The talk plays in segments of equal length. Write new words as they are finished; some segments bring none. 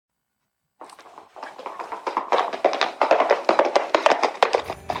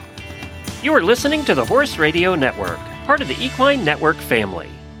You are listening to the Horse Radio Network, part of the Equine Network family.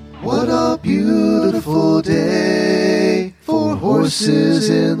 What a beautiful day for horses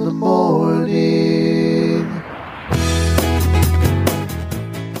in the morning.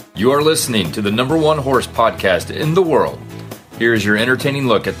 You are listening to the #1 horse podcast in the world. Here is your entertaining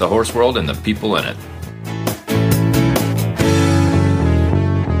look at the horse world and the people in it.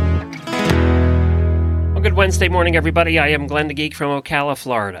 Well, good Wednesday morning, everybody. I am Glenn the Geek from Ocala,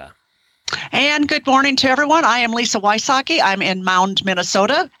 Florida. And good morning to everyone. I am Lisa Wysocki. I'm in Mound,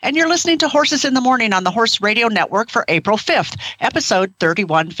 Minnesota, and you're listening to Horses in the Morning on the Horse Radio Network for April 5th, episode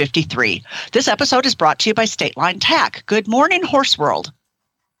 3153. This episode is brought to you by State Line Tack. Good morning, Horse World.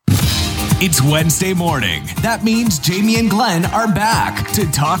 It's Wednesday morning. That means Jamie and Glenn are back to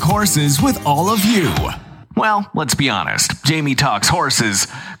talk horses with all of you. Well, let's be honest. Jamie talks horses.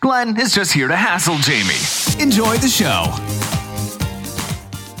 Glenn is just here to hassle Jamie. Enjoy the show.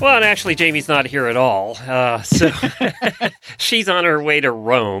 Well, and actually, Jamie's not here at all. So she's on her way to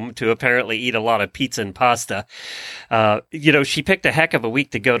Rome to apparently eat a lot of pizza and pasta. She picked a heck of a week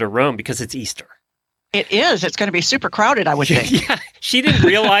to go to Rome because it's Easter. It is. It's going to be super crowded, I would think. Yeah, she didn't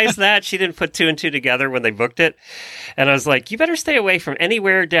realize that. She didn't put two and two together when they booked it. And I was like, you better stay away from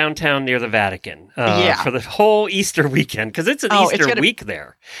anywhere downtown near the Vatican for the whole Easter weekend, because it's an Easter week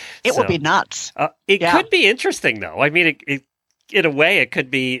there. It will be nuts. It could be interesting, though. I mean, it in a way, it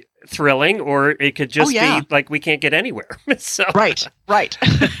could be thrilling, or it could just be like we can't get anywhere. So, right.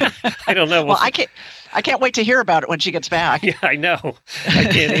 I don't know. Well, I can't wait to hear about it when she gets back. Yeah, I know. I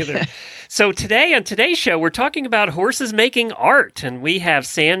can't either. So today, on today's show, we're talking about horses making art, and we have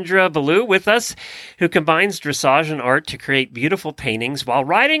Sandra Ballou with us, who combines dressage and art to create beautiful paintings while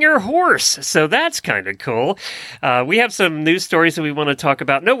riding her horse. So that's kind of cool. We have some news stories that we want to talk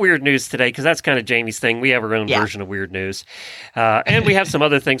about. No weird news today, because that's kind of Jamie's thing. We have our own version of weird news. And we have some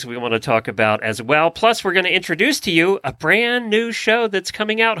other things we want to talk about as well. Plus, we're going to introduce to you a brand new show that's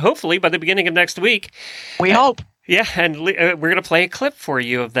coming out, hopefully, by the beginning of next week. We hope. Yeah, and we're going to play a clip for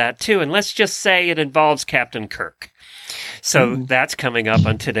you of that, too. And let's just say it involves Captain Kirk. So that's coming up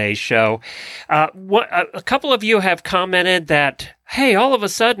on today's show. A couple of you have commented that, hey, all of a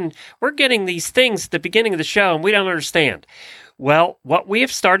sudden, we're getting these things at the beginning of the show, and we don't understand. Well, what we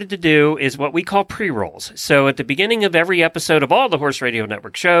have started to do is what we call pre-rolls. So at the beginning of every episode of all the Horse Radio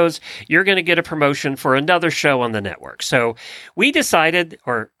Network shows, you're going to get a promotion for another show on the network. So I decided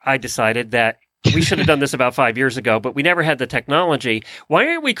that we should have done this about 5 years ago, but we never had the technology. Why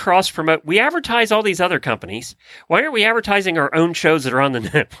aren't we cross-promote? We advertise all these other companies. Why aren't we advertising our own shows that are on the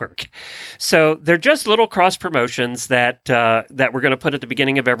network? So they're just little cross-promotions that we're going to put at the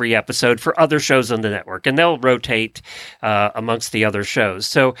beginning of every episode for other shows on the network, and they'll rotate amongst the other shows.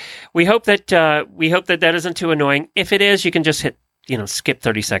 So we hope that that isn't too annoying. If it is, you can just hit skip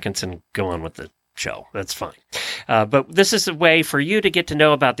 30 seconds and go on with the show. That's fine. But this is a way for you to get to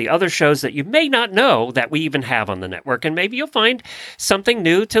know about the other shows that you may not know that we even have on the network, and maybe you'll find something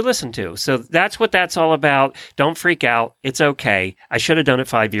new to listen to. So that's what that's all about. Don't freak out. It's okay. I should have done it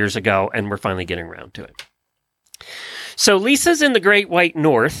 5 years ago, and we're finally getting around to it. So Lisa's in the Great White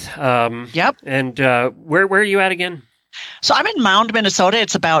North. Yep. And where are you at again? So I'm in Mound, Minnesota.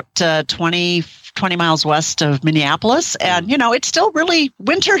 It's about 20 miles west of Minneapolis. And, it's still really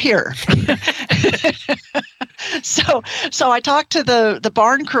winter here. So I talked to the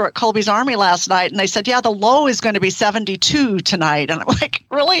barn crew at Colby's Army last night, and they said, the low is going to be 72 tonight. And I'm like,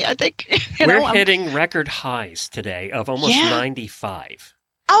 really? I think, we're hitting record highs today of almost 95.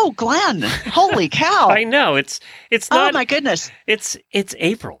 Oh, Glenn! Holy cow! I know it's not. Oh my goodness! It's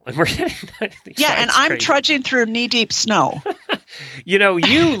April, and we're hitting 95. Yeah, and I'm trudging through knee-deep snow.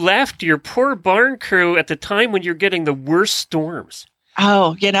 You left your poor barn crew at the time when you're getting the worst storms.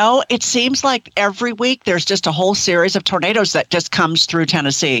 Oh, it seems like every week there's just a whole series of tornadoes that just comes through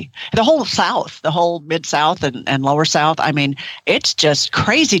Tennessee. The whole South, the whole Mid-South and Lower South. I mean, it's just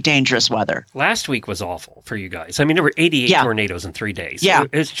crazy dangerous weather. Last week was awful for you guys. I mean, there were 88 tornadoes in 3 days. Yeah.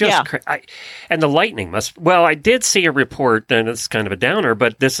 It's just and the lightning I did see a report, and it's kind of a downer,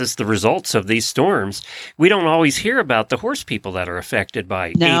 but this is the results of these storms. We don't always hear about the horse people that are affected by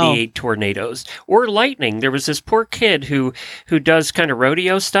 88 tornadoes or lightning. There was this poor kid who does kind of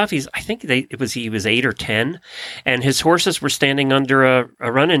rodeo stuff. He was 8 or 10, and his horses were standing under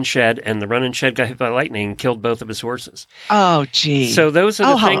a run-in shed, and the run-in shed got hit by lightning and killed both of his horses. Oh, gee. So those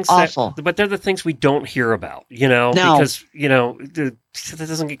are the things awful. But they're the things we don't hear about, because that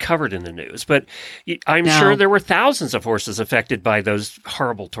doesn't get covered in the news. But I'm sure there were thousands of horses affected by those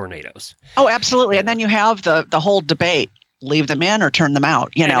horrible tornadoes. Oh, absolutely. And then you have the whole debate. leave them in or turn them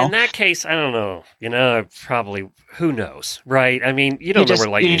out, And in that case, I don't know. Probably, who knows, right? I mean, you don't know where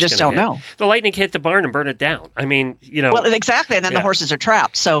lightning. You just don't know. The lightning hit the barn and burned it down. I mean, Well, exactly, and then the horses are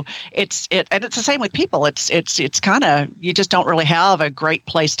trapped. So and it's the same with people. It's kind of, you just don't really have a great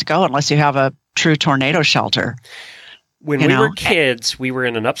place to go unless you have a true tornado shelter. When we were kids, we were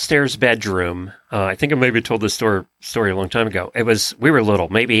in an upstairs bedroom. I think I maybe told this story a long time ago. We were little,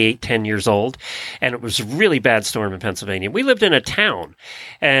 maybe 8-10 years old, and it was a really bad storm in Pennsylvania. We lived in a town,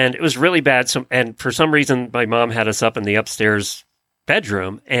 and it was really bad. And for some reason, my mom had us up in the upstairs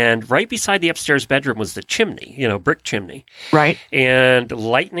bedroom, and right beside the upstairs bedroom was the chimney, brick chimney. Right. And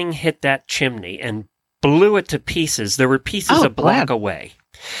lightning hit that chimney and blew it to pieces. There were pieces a block away.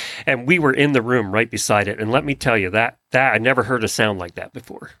 And we were in the room right beside it. And let me tell you, that I never heard a sound like that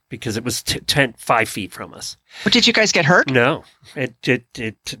before because it was 5 feet from us. But did you guys get hurt? No. The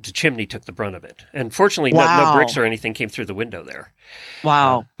chimney took the brunt of it. And fortunately, no bricks or anything came through the window there.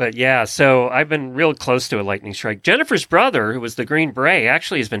 Wow. But yeah, so I've been real close to a lightning strike. Jennifer's brother, who was the Green Beret,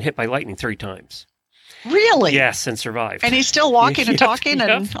 actually has been hit by lightning 3 times. Really? Yes, and surved. And he's still walking and talking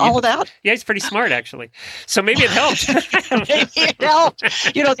and all of that? Yeah, he's pretty smart, actually. So maybe it helped. Maybe it helped.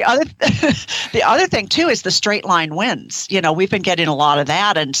 The other thing, too, is the straight line winds. We've been getting a lot of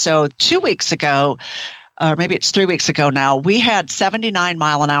that. And so 2 weeks ago, or maybe it's 3 weeks ago now, we had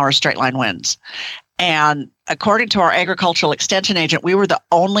 79-mile-an-hour straight line winds. And according to our agricultural extension agent, we were the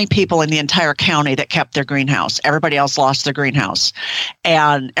only people in the entire county that kept their greenhouse. Everybody else lost their greenhouse.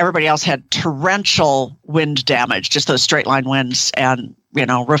 And everybody else had torrential wind damage, just those straight line winds and,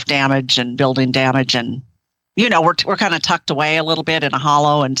 roof damage and building damage. And, we're kind of tucked away a little bit in a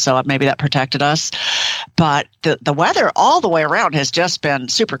hollow. And so maybe that protected us. But the weather all the way around has just been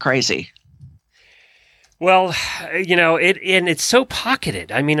super crazy. Well, it's so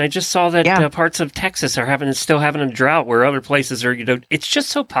pocketed. I mean, I just saw that parts of Texas are still having a drought where other places are, it's just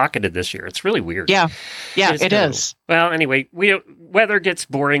so pocketed this year. It's really weird. Yeah, it is. Well, anyway, weather gets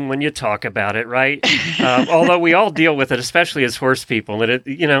boring when you talk about it, right? Although we all deal with it, especially as horse people, and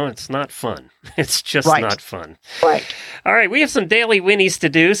it's not fun. It's just not fun. Right. All right, we have some daily whinnies to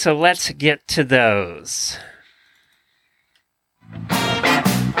do, so let's get to those.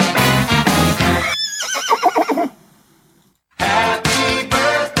 Happy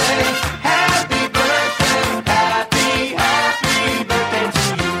birthday, happy birthday, happy birthday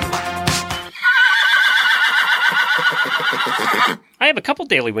to you. I have a couple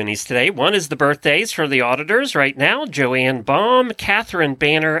daily whinnies today. One is the birthdays for the auditors right now. Joanne Baum, Catherine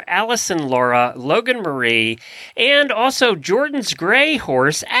Banner, Allison Laura, Logan Marie, and also Jordan's gray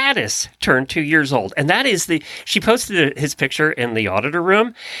horse, Addis, turned 2 years old. And that is she posted his picture in the auditor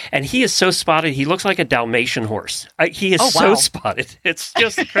room, and he is so spotted. He looks like a Dalmatian horse. He is so spotted. It's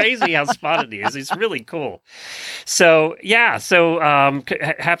just crazy how spotted he is. He's really cool. So,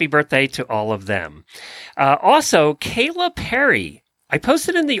 happy birthday to all of them. Also, Kayla Perry. I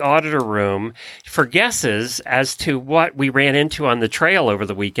posted in the auditor room for guesses as to what we ran into on the trail over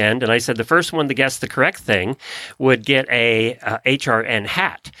the weekend, and I said the first one to guess the correct thing would get a HRN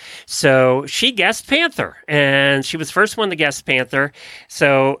hat. So she guessed Panther, and she was the first one to guess Panther.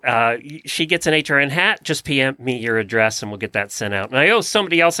 So she gets an HRN hat. Just PM me your address, and we'll get that sent out. And I owe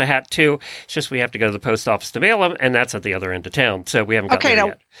somebody else a hat, too. It's just we have to go to the post office to mail them, and that's at the other end of town, so we haven't got there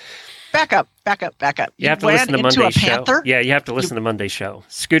yet. Back up. You have to listen to Monday's show. Yeah, you have to listen to Monday's show.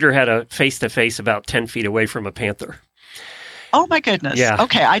 Scooter had a face-to-face about 10 feet away from a panther. Oh, my goodness. Yeah.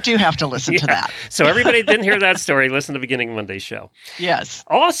 Okay, I do have to listen to that. So everybody didn't hear that story, listen to the beginning of Monday's show. Yes.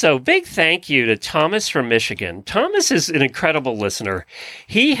 Also, big thank you to Thomas from Michigan. Thomas is an incredible listener.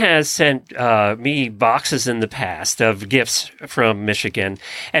 He has sent me boxes in the past of gifts from Michigan,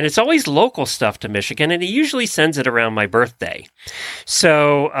 and it's always local stuff to Michigan, and he usually sends it around my birthday.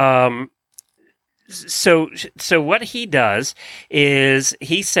 So what he does is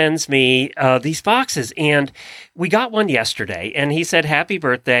he sends me these boxes, and we got one yesterday, and he said, happy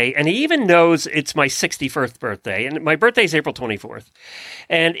birthday, and he even knows it's my 61st birthday, and my birthday is April 24th.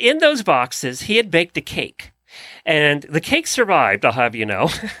 And in those boxes, he had baked a cake. And the cake survived, I'll have you know.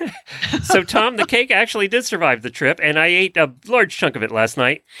 So, Tom, the cake actually did survive the trip, and I ate a large chunk of it last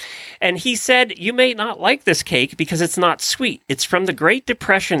night. And he said, you may not like this cake because it's not sweet. It's from the Great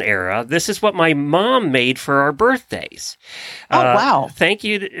Depression era. This is what my mom made for our birthdays. Oh, wow. Thank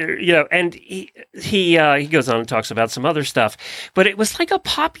you. And he goes on and talks about some other stuff. But it was like a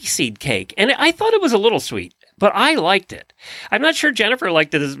poppy seed cake, and I thought it was a little sweet. but I liked it. I'm not sure Jennifer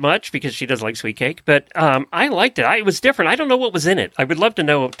liked it as much because she does like sweet cake, but I liked it. It was different. I don't know what was in it. I would love to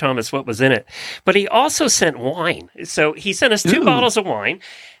know, Thomas, what was in it. But he also sent wine. So he sent us 2 bottles of wine,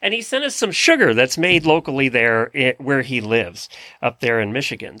 and he sent us some sugar that's made locally there where he lives, up there in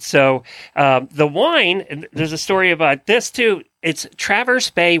Michigan. So the wine, and there's a story about this too. It's Traverse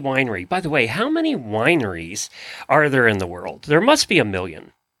Bay Winery. By the way, how many wineries are there in the world? There must be 1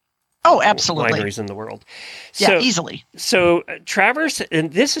 million. Oh, absolutely. Wineries in the world. Yeah, easily. So Traverse,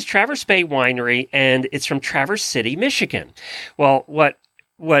 and this is Traverse Bay Winery, and it's from Traverse City, Michigan. Well, what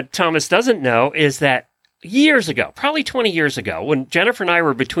Thomas doesn't know is that years ago, probably 20 years ago, when Jennifer and I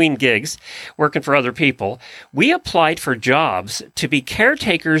were between gigs working for other people, we applied for jobs to be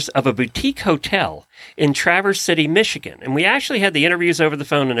caretakers of a boutique hotel in Traverse City, Michigan. And we actually had the interviews over the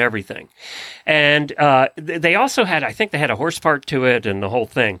phone and everything. And they also had, I think they had a horse part to it and the whole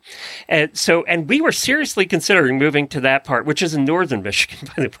thing. And we were seriously considering moving to that part, which is in northern Michigan,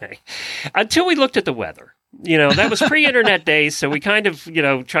 by the way, until we looked at the weather. That was pre-internet days, so we kind of,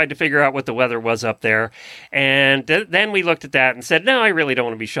 tried to figure out what the weather was up there. And then we looked at that and said, no, I really don't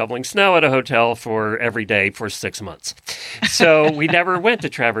want to be shoveling snow at a hotel for every day for 6 months. So we never went to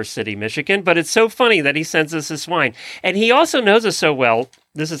Traverse City, Michigan, but it's so funny that he sends us this wine. And he also knows us so well.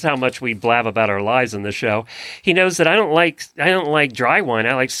 This is how much we blab about our lives in the show. He knows that I don't like dry wine.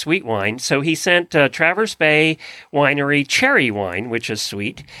 I like sweet wine. So he sent Traverse Bay Winery cherry wine, which is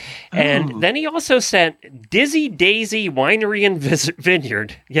sweet. And then he also sent Dizzy Daisy Winery and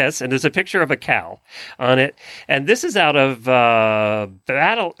Vineyard. Yes, and there's a picture of a cow on it. And this is out of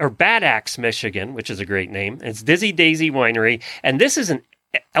Bad Axe, Michigan, which is a great name. It's Dizzy Daisy Winery. And this is an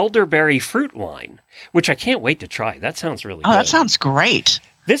elderberry fruit wine, which I can't wait to try. That sounds really good. Oh, that sounds great.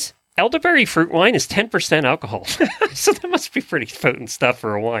 This elderberry fruit wine is 10% alcohol. So that must be pretty potent stuff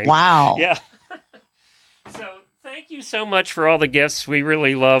for a wine. Wow. Yeah. So thank you so much for all the gifts. We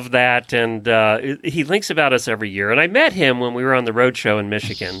really love that. And he thinks about us every year. And I met him when we were on the road show in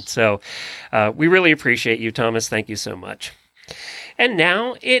Michigan. So we really appreciate you, Thomas. Thank you so much. And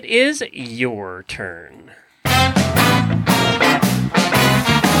now it is your turn.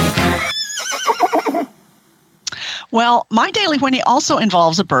 Well, my Daily Winnie also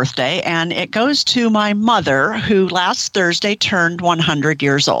involves a birthday, and it goes to my mother, who last Thursday turned 100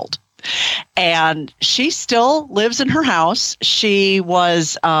 years old. And she still lives in her house. She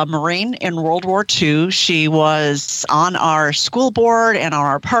was a Marine in World War II. She was on our school board and on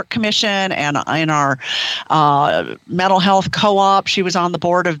our park commission and in our mental health co-op. She was on the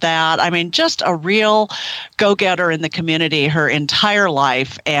board of that. I mean, just a real go-getter in the community her entire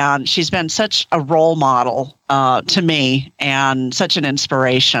life. And she's been such a role model to me and such an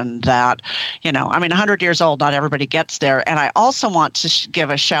inspiration that, 100 years old, not everybody gets there. And I also want to give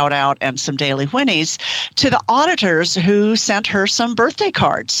a shout out and some Daily Winnies to the auditors who sent her some birthday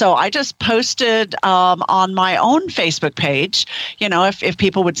cards. So I just posted on my own Facebook page, if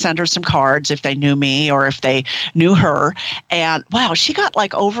people would send her some cards, if they knew me or if they knew her. And wow, she got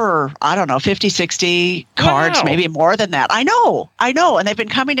like over, 50, 60 cards, Wow. maybe more than that. I know. And they've been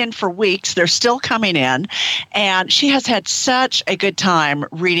coming in for weeks. They're still coming in. And she has had such a good time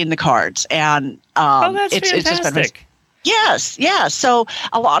reading the cards. And That's it's just been fantastic. Yes. So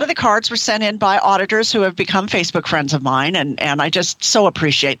a lot of the cards were sent in by auditors who have become Facebook friends of mine, and I just so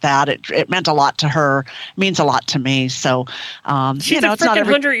appreciate that. It meant a lot to her, means a lot to me. So, She's it's not freaking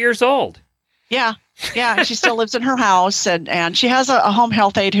every 100 years old. Yeah. And she still lives in her house, and she has a home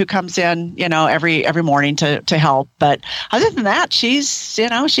health aide who comes in, every morning to help. But other than that, she's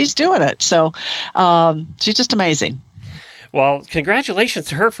doing it. So she's just amazing. Well, congratulations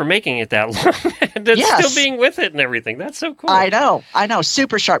to her for making it that long and still being with it and everything. That's so cool. I know.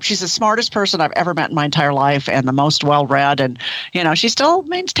 Super sharp. She's the smartest person I've ever met in my entire life and the most well-read. And, she still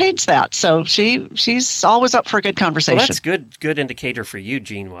maintains that. So she's always up for a good conversation. Well, that's good indicator for you,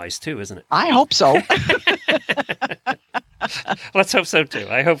 gene-wise, too, isn't it? I hope so. Let's hope so, too.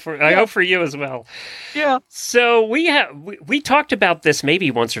 I hope for you as well. Yeah. So we talked about this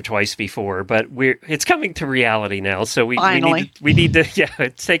maybe once or twice before, but it's coming to reality now. So we need to. Yeah,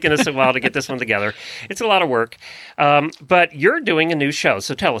 it's taken us a while to get this one together. It's a lot of work, but you're doing a new show.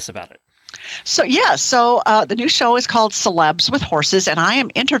 So tell us about it. So the new show is called Celebs with Horses, and I am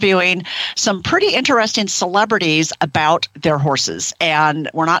interviewing some pretty interesting celebrities about their horses. And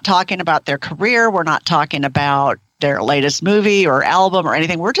we're not talking about their career. We're not talking about their latest movie or album or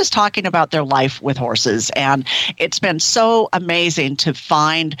anything. We're just talking about their life with horses. And it's been so amazing to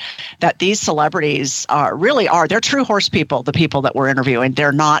find that these celebrities they're true horse people, the people that we're interviewing.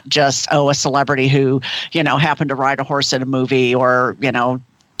 They're not just, a celebrity who, happened to ride a horse in a movie or,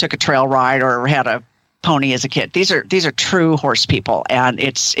 took a trail ride or had a pony as a kid. These are true horse people, and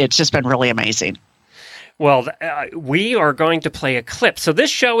it's just been really amazing. Well, we are going to play a clip. So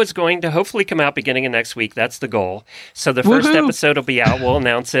this show is going to hopefully come out beginning of next week. That's the goal. So the first episode will be out. We'll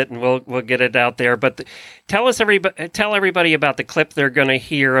announce it and we'll get it out there. But tell everybody about the clip they're going to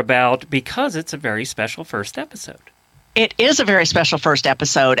hear about, because it's a very special first episode. It is a very special first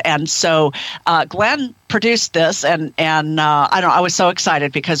episode, and so Glenn produced this, and I was so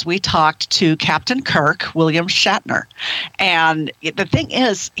excited because we talked to Captain Kirk, William Shatner, and the thing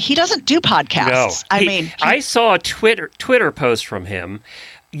is, he doesn't do podcasts. No, I saw a Twitter post from him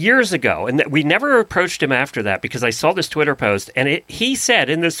years ago, and we never approached him after that because I saw this Twitter post, and he said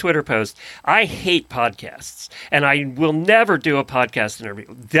in this Twitter post, "I hate podcasts, and I will never do a podcast interview."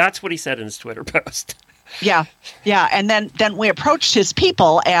 That's what he said in his Twitter post. Yeah. And then we approached his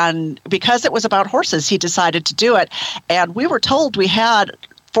people, and because it was about horses, he decided to do it. And we were told we had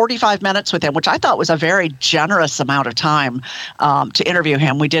 45 minutes with him, which I thought was a very generous amount of time to interview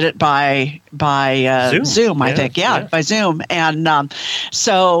him. We did it by Zoom, I think. Yeah, by Zoom. And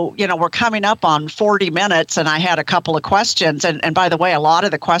so, we're coming up on 40 minutes, and I had a couple of questions. And by the way, a lot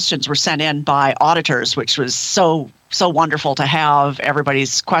of the questions were sent in by auditors, which was so wonderful to have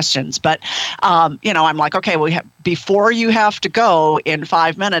everybody's questions. But, I'm like, okay, before you have to go in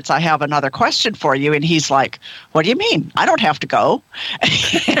 5 minutes, I have another question for you. And he's like, what do you mean? I don't have to go.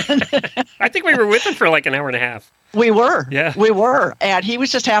 I think we were with him for like an hour and a half. We were. Yeah. We were. And he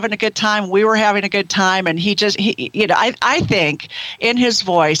was just having a good time. We were having a good time. And I think in his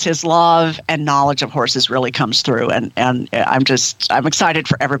voice, his love and knowledge of horses really comes through. And I'm excited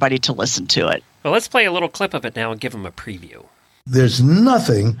for everybody to listen to it. Well, let's play a little clip of it now and give them a preview. There's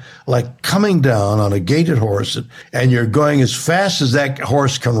nothing like coming down on a gaited horse and you're going as fast as that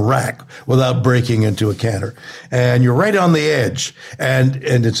horse can rack without breaking into a canter. And you're right on the edge. And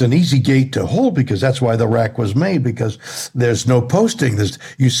it's an easy gait to hold because that's why the rack was made, because there's no posting.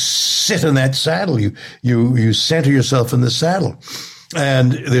 You sit in that saddle. You center yourself in the saddle.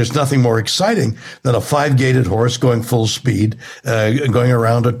 And there's nothing more exciting than a 5-gaited horse going full speed, going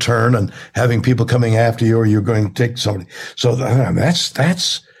around a turn and having people coming after you, or you're going to take somebody. So that's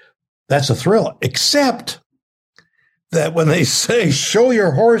a thrill, except that when they say show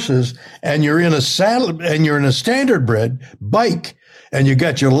your horses and you're in a saddle and you're in a standard bred bike and you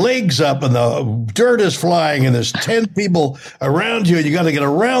got your legs up and the dirt is flying and there's 10 people around you and you got to get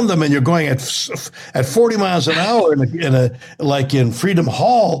around them and you're going at 40 miles an hour like in Freedom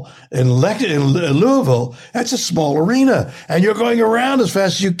Hall in Louisville, that's a small arena and you're going around as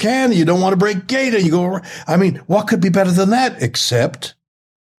fast as you can and you don't want to break gate and you go around. I mean, what could be better than that, except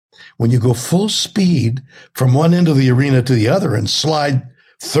when you go full speed from one end of the arena to the other and slide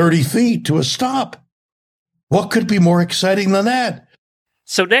 30 feet to a stop? What could be more exciting than that?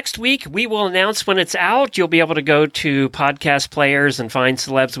 So next week, we will announce when it's out. You'll be able to go to podcast players and find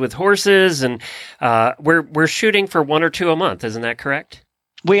Celebs with Horses. And we're shooting for 1 or 2 a month. Isn't that correct?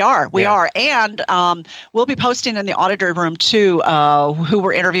 We are. And we'll be posting in the auditor room, too, who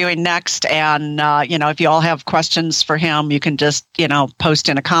we're interviewing next. And, if you all have questions for him, you can just, post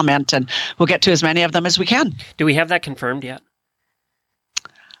in a comment and we'll get to as many of them as we can. Do we have that confirmed yet?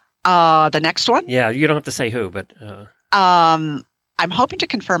 The next one? Yeah, you don't have to say who, but... I'm hoping to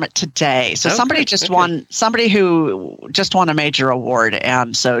confirm it today. So somebody who just won a major award,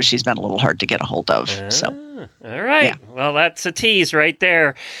 and so she's been a little hard to get a hold of. So, all right. Yeah. Well, that's a tease right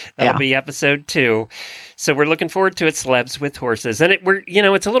there. That'll be episode 2. So we're looking forward to it, Celebs with Horses. And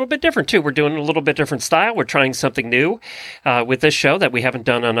it's a little bit different, too. We're doing a little bit different style. We're trying something new with this show that we haven't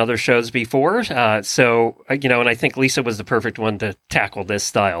done on other shows before. And I think Lisa was the perfect one to tackle this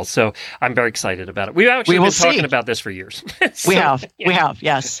style. So I'm very excited about it. We've actually been talking about this for years. We have,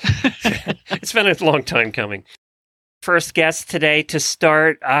 yes. It's been a long time coming. First guest today to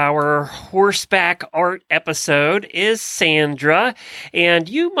start our horseback art episode is Sandra, and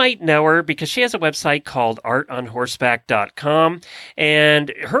you might know her because she has a website called artonhorseback.com,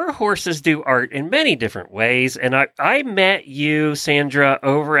 and her horses do art in many different ways. And I met you, Sandra,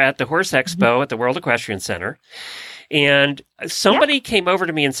 over at the Horse Expo at the World Equestrian Center. And somebody came over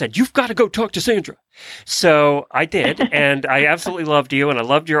to me and said, "You've got to go talk to Sandra." So I did, and I absolutely loved you, and I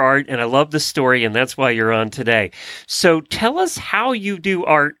loved your art, and I loved the story, and that's why you're on today. So tell us how you do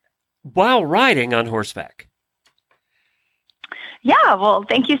art while riding on horseback. Yeah, well,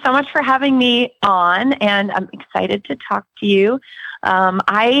 thank you so much for having me on, and I'm excited to talk to you.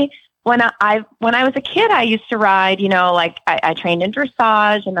 When I was a kid, I used to ride, I trained in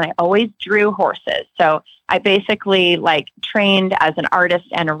dressage and I always drew horses. So I basically trained as an artist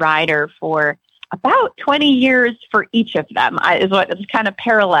and a rider for about 20 years for each of them is what is kind of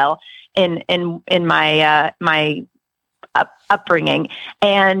parallel. in my upbringing.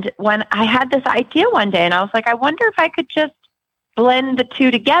 And when I had this idea one day, and I was like, I wonder if I could just blend the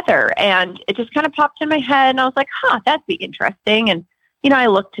two together. And it just kind of popped in my head, and I was like, that'd be interesting. And I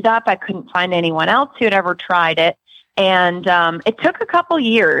looked it up. I couldn't find anyone else who had ever tried it. And it took a couple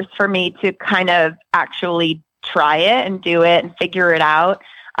years for me to kind of actually try it and do it and figure it out.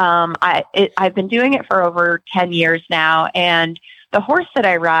 I've been doing it for over 10 years now. And the horse that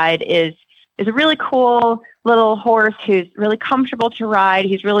I ride is a really cool little horse who's really comfortable to ride.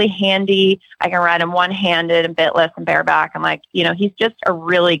 He's really handy. I can ride him one-handed and bitless and bareback. I'm like, he's just a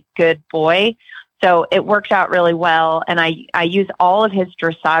really good boy. So it works out really well. And I use all of his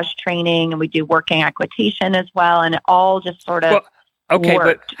dressage training, and we do working equitation as well. And it all just sort of okay,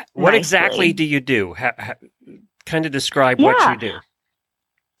 but what nicely. Exactly do you do? Kind of describe what you do.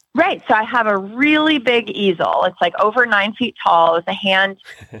 Right. So I have a really big easel. It's like over 9 feet tall. It was a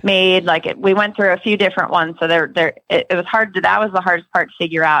handmade, we went through a few different ones. So it was hard that was the hardest part to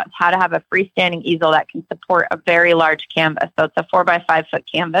figure out, is how to have a freestanding easel that can support a very large canvas. So it's a 4x5 foot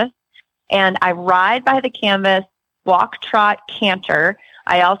canvas. And I ride by the canvas, walk, trot, canter.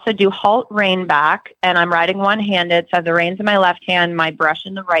 I also do halt, rein back, and I'm riding one-handed. So I have the reins in my left hand, my brush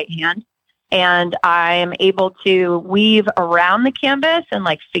in the right hand. And I'm able to weave around the canvas and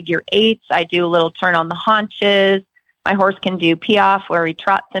figure eights. I do a little turn on the haunches. My horse can do piaffe where he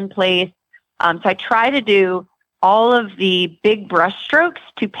trots in place. So I try to do all of the big brush strokes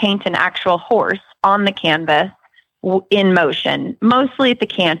to paint an actual horse on the canvas in motion, mostly at the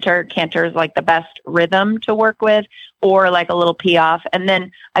canter. Canter is the best rhythm to work with, or a little piaffe. And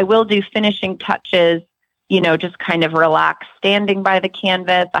then I will do finishing touches, just kind of relax standing by the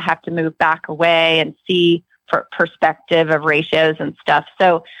canvas. I have to move back away and see for perspective of ratios and stuff.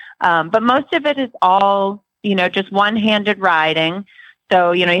 So, but most of it is all, just one-handed riding.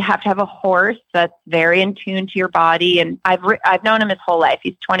 So, you have to have a horse that's very in tune to your body. And I've known him his whole life.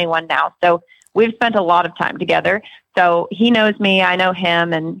 He's 21 now. So we've spent a lot of time together. So he knows me, I know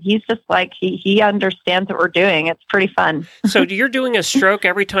him, and he's just he understands what we're doing. It's pretty fun. So you're doing a stroke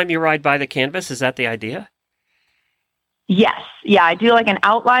every time you ride by the canvas? Is that the idea? Yes. Yeah, I do an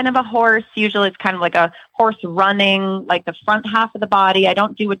outline of a horse. Usually it's kind of like a horse running, the front half of the body. I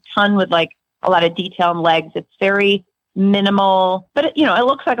don't do a ton with a lot of detail and legs. It's very minimal, but it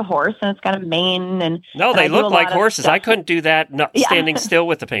looks like a horse, and it's got a mane. And no, they look like horses. I couldn't do that standing still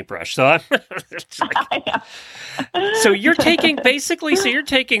with the paintbrush. So so you're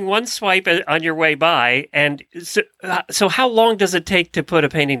taking one swipe on your way by, and so how long does it take to put a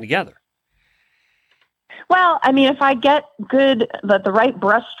painting together? Well, I mean, if I get the right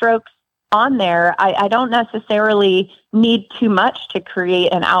brush strokes on there, I don't necessarily need too much to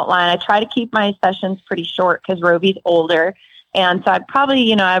create an outline. I try to keep my sessions pretty short because Roby's older. And so I'd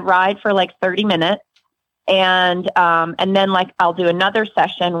probably, I ride for 30 minutes, and then I'll do another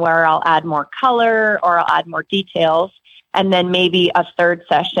session where I'll add more color or I'll add more details. And then maybe a third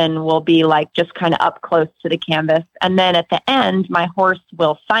session will be just kind of up close to the canvas. And then at the end, my horse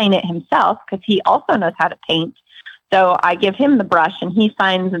will sign it himself because he also knows how to paint. So I give him the brush and he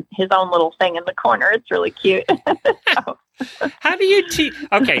signs his own little thing in the corner. It's really cute. How do you teach?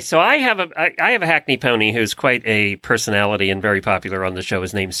 Okay, so I have a Hackney pony who's quite a personality and very popular on the show.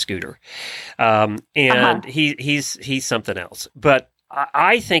 His name's Scooter, and he's something else. But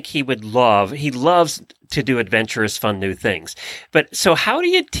I think he loves to do adventurous, fun, new things. But so how do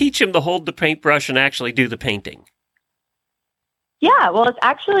you teach him to hold the paintbrush and actually do the painting? Yeah, well, it's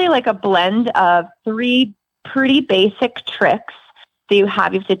actually a blend of 3 pretty basic tricks. So you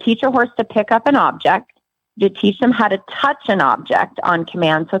have to teach your horse to pick up an object, to teach them how to touch an object on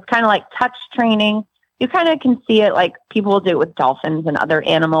command. So it's kind of like touch training. You kind of can see it people will do it with dolphins and other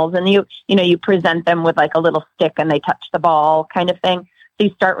animals, and you present them with a little stick and they touch the ball kind of thing. So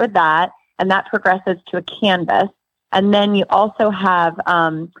you start with that, and that progresses to a canvas. And then you also have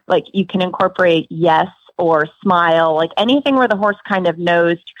you can incorporate yes or smile, anything where the horse kind of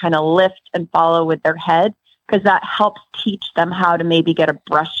knows to kind of lift and follow with their head, because that helps teach them how to maybe get a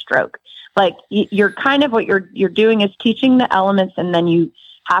brush stroke. You're kind of what you're doing is teaching the elements, and then you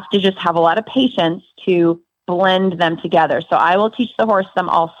have to just have a lot of patience to blend them together. So I will teach the horse them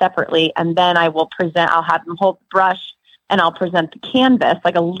all separately, and then I'll have them hold the brush, and I'll present the canvas,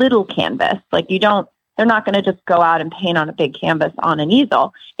 a little canvas. They're not going to just go out and paint on a big canvas on an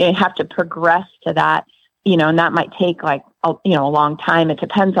easel. You have to progress to that, and that might take a long time. It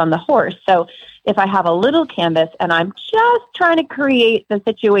depends on the horse. So if I have a little canvas and I'm just trying to create the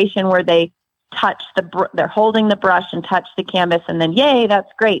situation where they touch they're holding the brush and touch the canvas, and then yay,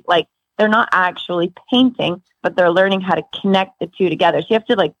 that's great. they're not actually painting, but they're learning how to connect the two together. So you have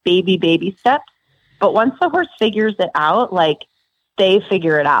to like baby steps. But once the horse figures it out, like they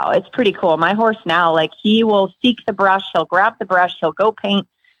figure it out. It's pretty cool. My horse now, like he will seek the brush, he'll grab the brush, he'll go paint,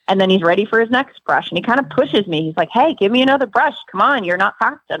 and then he's ready for his next brush. And he kind of pushes me. He's like, hey, give me another brush. Come on, you're not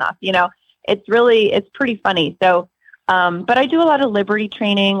fast enough. You know, it's pretty funny. So, but I do a lot of liberty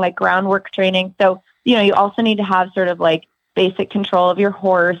training, like groundwork training. So, you know, you also need to have sort of like basic control of your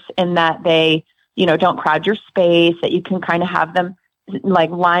horse in that they, you know, don't crowd your space, that you can kind of have them like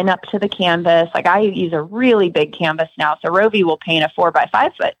line up to the canvas. Like I use a really big canvas now. So Rovi will paint a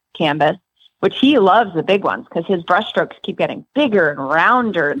 4x5 foot canvas, which he loves the big ones because his brush strokes keep getting bigger and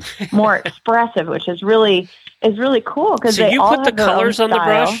rounder and more expressive, which is really cool. Because so they you all put the have their colors own on the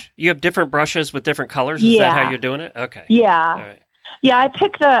style. brush? You have different brushes with different colors? Is that how you're doing it? Okay. Yeah. All right. Yeah,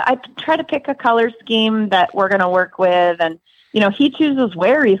 I try to pick a color scheme that we're going to work with, and you know, he chooses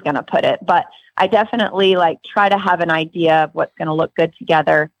where he's going to put it, but I definitely like try to have an idea of what's going to look good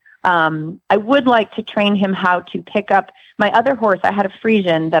together. I would like to train him how to pick up my other horse. I had a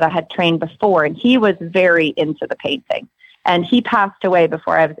Frisian that I had trained before, and he was very into the painting, and he passed away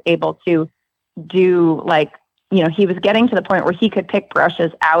before I was able to do like, you know, he was getting to the point where he could pick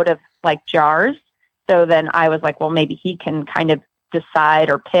brushes out of like jars. So then I was like, well, maybe he can kind of decide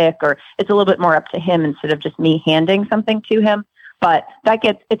or pick, or it's a little bit more up to him instead of just me handing something to him. But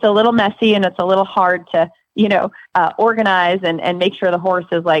it's a little messy and it's a little hard to, you know, organize and make sure the horse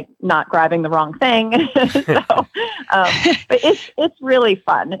is like not grabbing the wrong thing. But it's really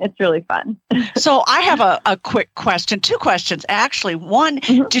fun. It's really fun. So I have a quick question, two questions actually. One,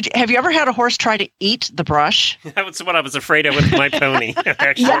 have you ever had a horse try to eat the brush? That was what I was afraid of with my pony.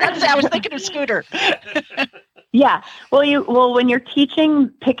 Actually. I was thinking of Scooter. Yeah. Well, when you're teaching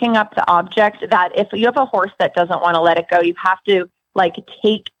picking up the object, that if you have a horse that doesn't want to let it go, you have to like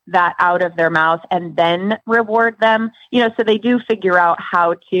take that out of their mouth and then reward them, you know, so they do figure out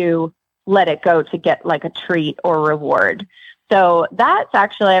how to let it go to get like a treat or reward. So that's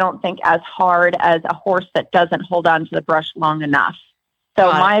actually, I don't think as hard as a horse that doesn't hold on to the brush long enough.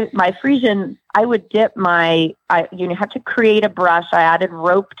 So my Frisian, I would dip you have to create a brush. I added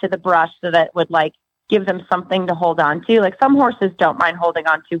rope to the brush so that it would like give them something to hold on to. Like some horses don't mind holding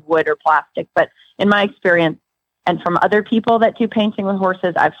on to wood or plastic, but in my experience and from other people that do painting with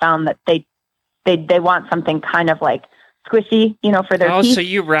horses, I've found that they want something kind of like squishy, you know, for their teeth. So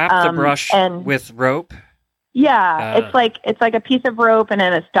you wrap the brush with rope? Yeah, it's like a piece of rope and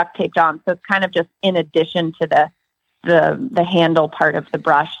then it's duct taped on. So it's kind of just in addition to the handle part of the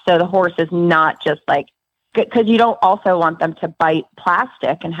brush. So the horse is not just like, because you don't also want them to bite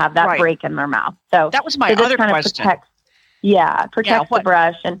plastic and have that break in their mouth. So that was my other question. Protects the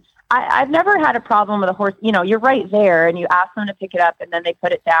brush. And I've never had a problem with a horse. You know, you're right there and you ask them to pick it up and then they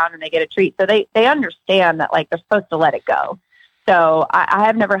put it down and they get a treat. So they understand that like they're supposed to let it go. So I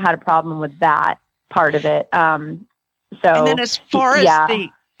have never had a problem with that part of it. And then as far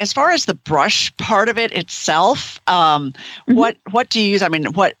as the brush part of it itself, what do you use? I mean,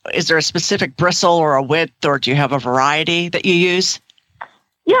 what is there a specific bristle or a width, or do you have a variety that you use?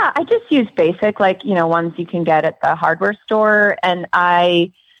 Yeah, I just use basic, like, you know, ones you can get at the hardware store. And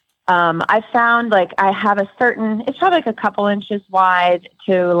I found like I have it's probably like a couple inches wide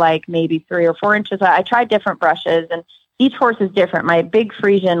to like maybe 3 or 4 inches. I tried different brushes and each horse is different. My big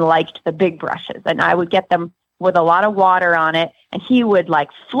Frisian liked the big brushes and I would get them with a lot of water on it, and he would like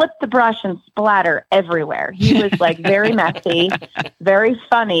flip the brush and splatter everywhere. He was like very messy, very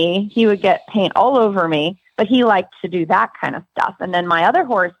funny. He would get paint all over me, but he liked to do that kind of stuff. And then my other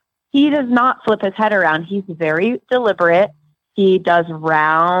horse, he does not flip his head around. He's very deliberate. He does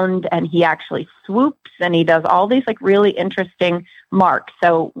round and he actually swoops and he does all these like really interesting marks.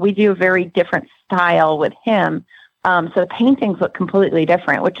 So we do a very different style with him. So the paintings look completely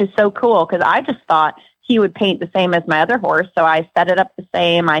different, which is so cool because I just thought he would paint the same as my other horse. So I set it up the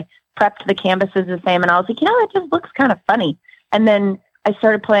same. I prepped the canvases the same. And I was like, you know, it just looks kind of funny. And then I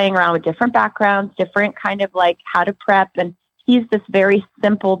started playing around with different backgrounds, different kind of like how to prep. And he's this very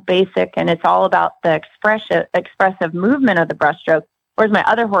simple, basic, and it's all about the expressive movement of the brushstroke. Whereas my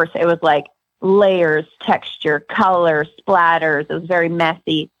other horse, it was like layers, texture, color, splatters. It was very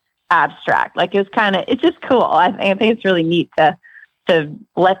messy, abstract. Like it's just cool. I think it's really neat to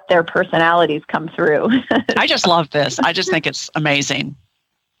let their personalities come through. I just love this. I just think it's amazing.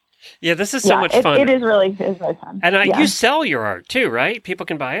 Yeah, this is so much fun. It is really fun. And you sell your art too, right? People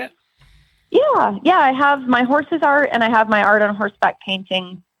can buy it? Yeah. I have my horse's art and I have my art on horseback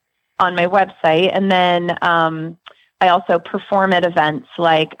painting on my website. And then I also perform at events.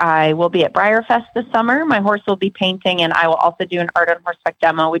 Like I will be at Briarfest this summer. My horse will be painting, and I will also do an art on horseback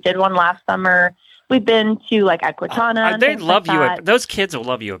demo. We did one last summer. We've been to like Equitana. They love you. Those kids will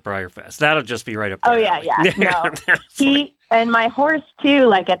love you at Briarfest. That'll just be right up there. Oh, yeah. No. He and my horse, too,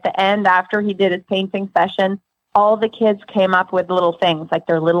 like at the end after he did his painting session, all the kids came up with little things like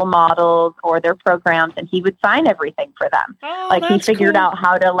their little models or their programs, and he would sign everything for them. Oh, like he figured out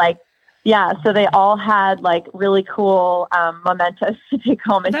how to so they all had like really cool mementos to take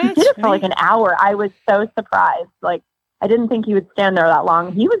home, and he did it for like an hour. I was so surprised. Like, I didn't think he would stand there that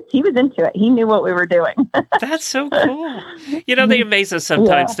long. He was into it. He knew what we were doing. That's so cool. They amaze us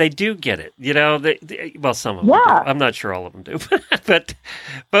sometimes. Yeah. They do get it. Well, some of them do. I'm not sure all of them do, but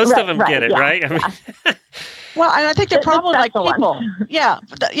most of them get it, right? I mean, well, and I think they're probably like people. Yeah.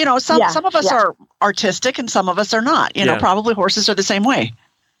 Some of us are artistic and some of us are not. Probably horses are the same way.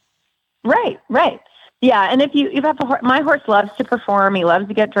 Right. Yeah. And if you have my horse loves to perform. He loves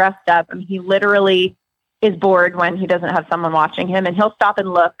to get dressed up. I mean, he literally is bored when he doesn't have someone watching him, and he'll stop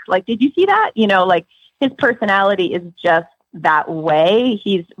and look like, did you see that? Like his personality is just that way.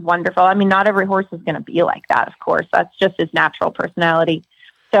 He's wonderful. I mean, not every horse is going to be like that, of course. That's just his natural personality.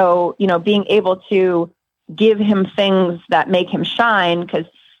 So, being able to give him things that make him shine, because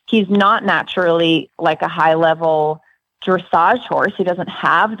he's not naturally like a high level dressage horse. He doesn't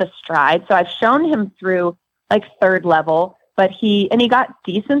have the stride. So I've shown him through like third level, but he got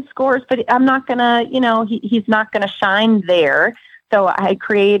decent scores, but I'm not gonna, he's not gonna shine there. So I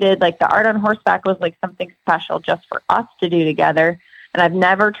created like the art on horseback was like something special just for us to do together. And I've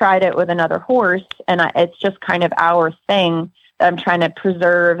never tried it with another horse. And it's just kind of our thing that I'm trying to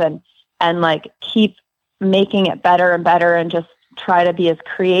preserve and like keep making it better and better, and just try to be as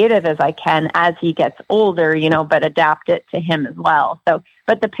creative as I can as he gets older, but adapt it to him as well. So,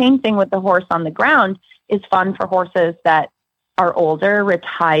 but the painting with the horse on the ground is fun for horses that are older,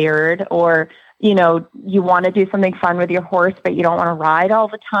 retired, or, you want to do something fun with your horse, but you don't want to ride all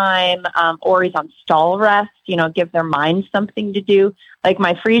the time, or he's on stall rest, give their mind something to do. Like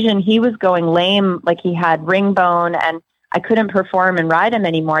my Frisian, he was going lame, like he had ring bone, and I couldn't perform and ride him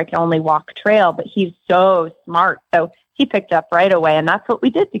anymore. I could only walk trail, but he's so smart. So he picked up right away, and that's what we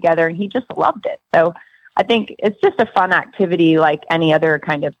did together, and he just loved it. So I think it's just a fun activity like any other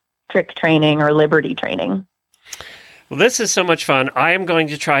kind of trick training or liberty training. Well, this is so much fun. I am going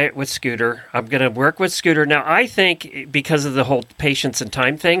to try it with Scooter. I'm going to work with Scooter. Now, I think because of the whole patience and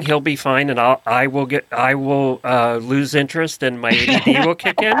time thing, he'll be fine, and I will lose interest, and my ADD will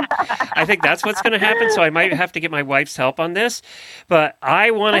kick in. I think that's what's going to happen, so I might have to get my wife's help on this. But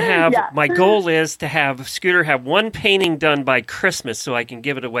I want to have, my goal is to have Scooter have one painting done by Christmas so I can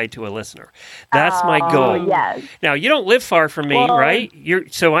give it away to a listener. That's my goal. Yes. Now, you don't live far from me, right?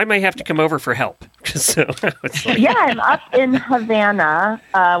 So I may have to come over for help. So I'm up in Havana,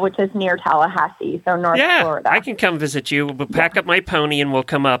 which is near Tallahassee, so North Florida. I can come visit you. We'll pack up my pony and we'll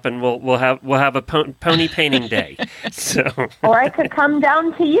come up, and we'll have a pony painting day. So, or I could come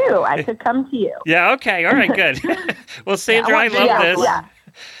down to you. Yeah. Okay. All right. Good. Well, Sandra, I love this. Yeah.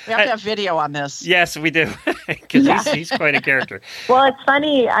 We have to have video on this. Yes, we do, because he's quite a character. Well, it's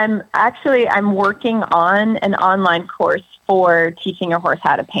funny. I'm working on an online course for teaching your horse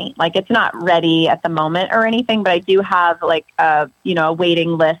how to paint. Like, it's not ready at the moment or anything, but I do have like a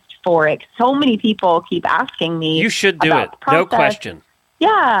waiting list for it. So many people keep asking me. You should do it. No question.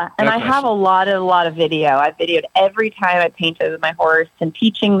 Yeah, and I have a lot of video. I've videoed every time I painted with my horse and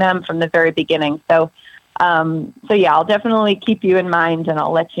teaching them from the very beginning. So I'll definitely keep you in mind, and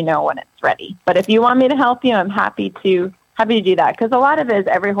I'll let you know when it's ready. But if you want me to help you, I'm happy to do that, because a lot of it is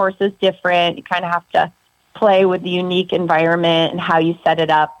every horse is different. You kind of have to play with the unique environment and how you set it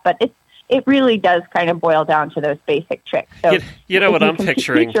up. But it really does kind of boil down to those basic tricks. So you know what I'm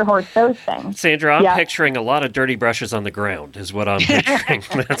picturing? Teach your horse those things. Sandra, I'm picturing a lot of dirty brushes on the ground is what I'm picturing.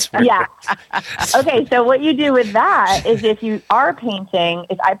 That's Okay, so what you do with that is, if you are painting,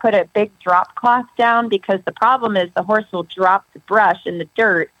 is I put a big drop cloth down, because the problem is the horse will drop the brush in the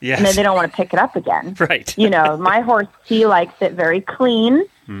dirt, and then they don't want to pick it up again. Right. My horse, he likes it very clean.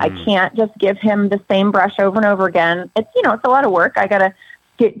 I can't just give him the same brush over and over again. It's a lot of work. I got to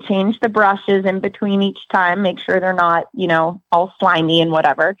change the brushes in between each time, make sure they're not, all slimy and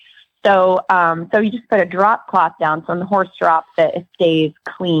whatever. So you just put a drop cloth down, so when the horse drops it stays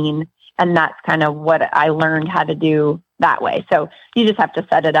clean. And that's kind of what I learned how to do that way. So you just have to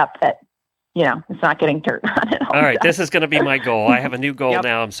set it up that, it's not getting dirt on it. All right. This is going to be my goal. I have a new goal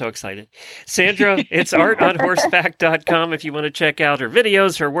now. I'm so excited. Sandra, it's artonhorseback.com if you want to check out her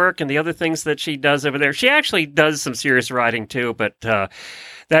videos, her work, and the other things that she does over there. She actually does some serious riding too, but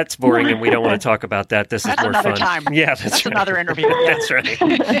That's boring, and we don't want to talk about that. This That's is more another fun. time. Yeah, That's right. another interview. Yeah. That's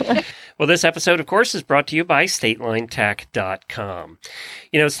right. Well, this episode, of course, is brought to you by StatelineTack.com.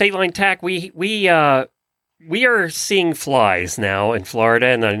 State Line Tack, we are seeing flies now in Florida,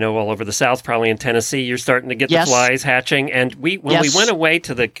 and I know all over the South, probably in Tennessee, you're starting to get Yes. the flies hatching. And when we Yes. went away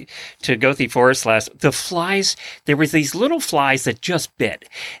to Gothi Forest the flies, there was these little flies that just bit.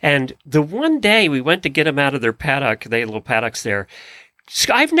 And the one day we went to get them out of their paddock, they had little paddocks there.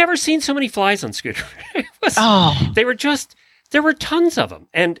 I've never seen so many flies on Scooter. There were tons of them.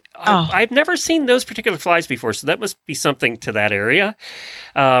 And I've never seen those particular flies before. So that must be something to that area.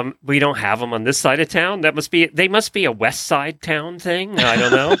 We don't have them on this side of town. They must be a west side town thing. I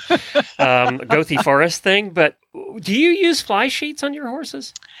don't know. Gothi Forest thing. But do you use fly sheets on your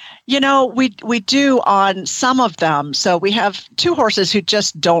horses? We do on some of them. So we have 2 horses who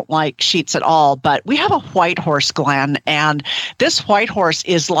just don't like sheets at all, but we have a white horse, Glenn, and this white horse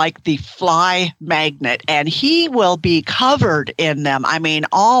is like the fly magnet, and he will be covered in them. I mean,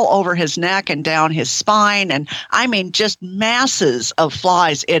 all over his neck and down his spine, and I mean, just masses of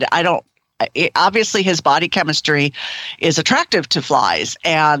flies. Obviously his body chemistry is attractive to flies.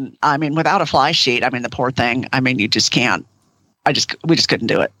 And I mean, without a fly sheet, I mean, the poor thing, I mean, you just can't, we just couldn't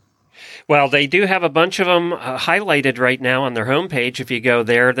do it. Well, they do have a bunch of them highlighted right now on their homepage. If you go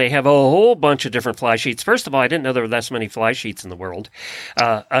there, they have a whole bunch of different fly sheets. First of all, I didn't know there were that many fly sheets in the world.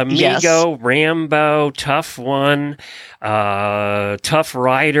 Amigo, Yes. Rambo, Tough One, Tough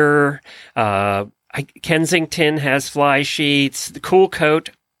Rider, Kensington has fly sheets, the Cool Coat.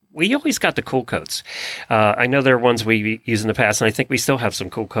 We always got the Cool Coats. I know there are ones we used in the past, and I think we still have some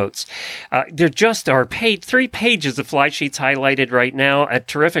Cool Coats. There just are 3 pages of fly sheets highlighted right now at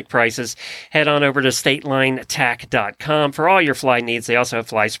terrific prices. Head on over to StatelineTack.com for all your fly needs. They also have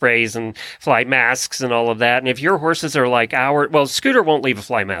fly sprays and fly masks and all of that. And if your horses are like Scooter won't leave a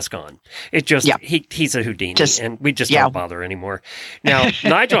fly mask on. It just, he's a Houdini, and we just don't bother anymore. Now,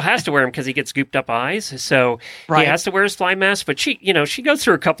 Nigel has to wear them because he gets gooped up eyes, so he has to wear his fly mask, but she goes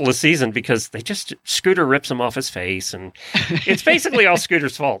through a couple of seasons because Scooter rips him off his face, and it's basically all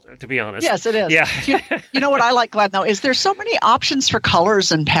Scooter's fault, to be honest. Yes, it is. Yeah. You know what I like, Glenn, though, is there's so many options for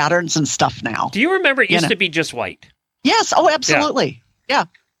colors and patterns and stuff now. Do you remember it used to be just white? Yes. Oh, absolutely. Yeah.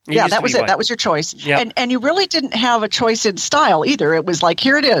 Yeah, that was it. That was your choice. Yep. And you really didn't have a choice in style either. It was like,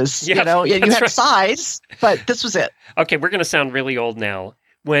 here it is. Yep, you had right. size, but this was it. Okay, we're going to sound really old now.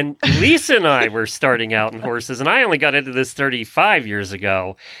 When Lisa and I were starting out in horses, and I only got into this 35 years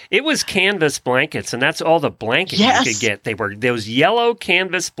ago, it was canvas blankets, and that's all the blankets you could get. They were those yellow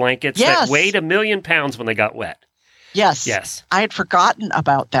canvas blankets that weighed 1,000,000 pounds when they got wet. Yes. Yes. I had forgotten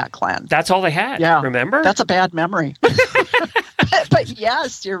about that, Glenn. That's all they had. Yeah. Remember? That's a bad memory. But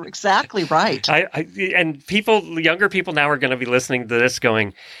yes, you're exactly right. And younger people now are going to be listening to this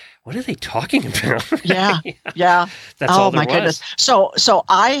going, what are they talking about? Yeah. That's all there was. Goodness. So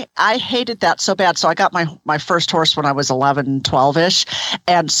I hated that so bad. So I got my first horse when I was 11, 12-ish.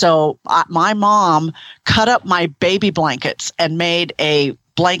 And so my mom cut up my baby blankets and made a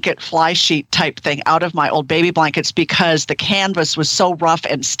blanket fly sheet type thing out of my old baby blankets because the canvas was so rough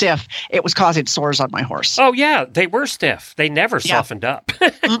and stiff, it was causing sores on my horse. Oh, yeah. They were stiff. They never softened up.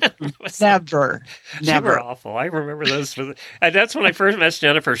 Never. They were awful. I remember those. And that's when I first met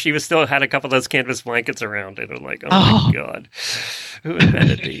Jennifer. She had a couple of those canvas blankets around. And I'm like, oh my God. Who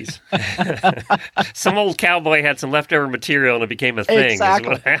invented these? Some old cowboy had some leftover material and it became a thing.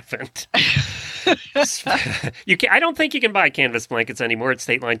 Exactly. Is what happened. I don't think you can buy canvas blankets anymore at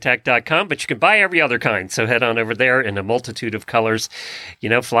StatelineTack.com, but you can buy every other kind. So head on over there in a multitude of colors.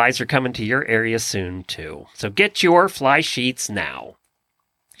 Flies are coming to your area soon, too. So get your fly sheets now.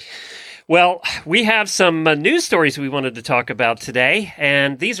 Well, we have some news stories we wanted to talk about today,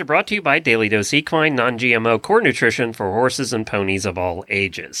 and these are brought to you by Daily Dose Equine, non-GMO core nutrition for horses and ponies of all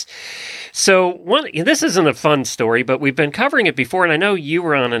ages. So this isn't a fun story, but we've been covering it before, and I know you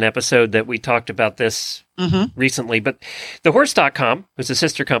were on an episode that we talked about this recently, but thehorse.com, who's a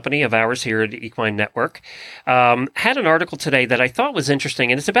sister company of ours here at Equine Network, had an article today that I thought was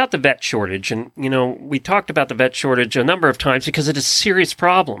interesting, and it's about the vet shortage. And, we talked about the vet shortage a number of times because it is serious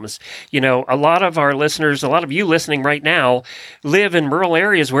problems. A lot of our listeners, a lot of you listening right now, live in rural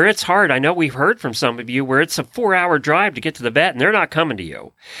areas where it's hard. I know we've heard from some of you where it's a 4-hour drive to get to the vet, and they're not coming to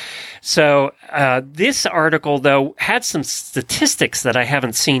you. So this article, though, had some statistics that I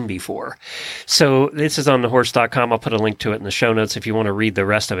haven't seen before. So this is on thehorse.com. I'll put a link to it in the show notes if you want to read the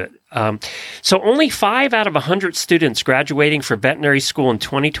rest of it. So only 5 out of 100 students graduating from veterinary school in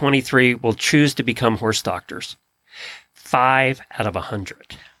 2023 will choose to become horse doctors. 5 out of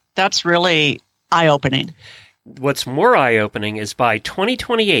 100. That's really eye-opening. what's more eye-opening is by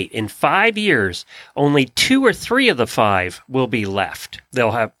 2028, in 5 years, only 2 or 3 of the 5 will be left.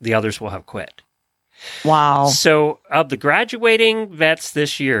 The others will have quit. Wow. So of the graduating vets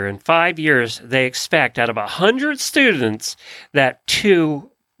this year, in 5 years, they expect out of 100 students that 2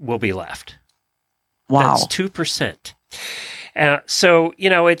 will be left. Wow. That's 2%. So,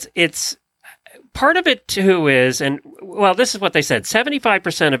 it's part of it too is, this is what they said,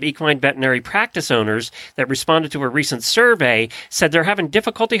 75% of equine veterinary practice owners that responded to a recent survey said they're having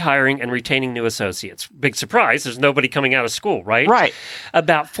difficulty hiring and retaining new associates. Big surprise, there's nobody coming out of school, right? Right.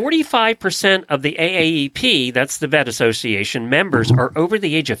 About 45% of the AAEP, that's the Vet Association, members are over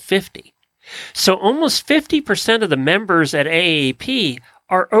the age of 50. So almost 50% of the members at AAEP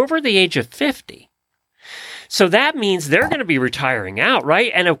are over the age of 50. So that means they're going to be retiring out,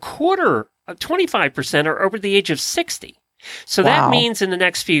 right? And 25% are over the age of 60. So that means in the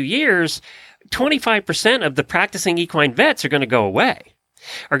next few years, 25% of the practicing equine vets are going to go away,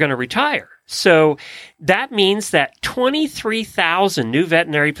 are going to retire. So that means that 23,000 new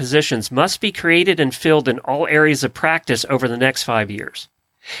veterinary positions must be created and filled in all areas of practice over the next 5 years.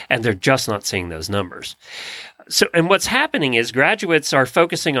 And they're just not seeing those numbers. So, and what's happening is graduates are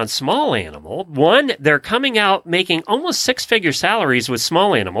focusing on small animal. One, they're coming out making almost 6-figure salaries with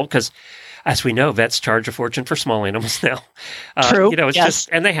small animal because, as we know, vets charge a fortune for small animals now. True. It's just,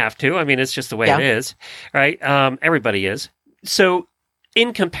 and they have to. I mean, it's just the way it is, right? Everybody is. So,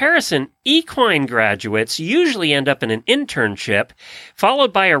 in comparison, equine graduates usually end up in an internship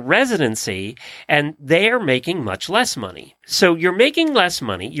followed by a residency, and they're making much less money. So you're making less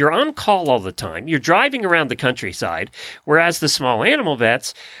money, you're on call all the time, you're driving around the countryside, whereas the small animal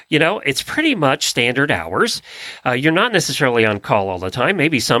vets, it's pretty much standard hours. You're not necessarily on call all the time,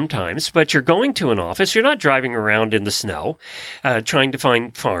 maybe sometimes, but you're going to an office, you're not driving around in the snow trying to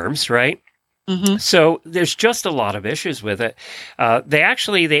find farms, right? Mm-hmm. So there's just a lot of issues with it. The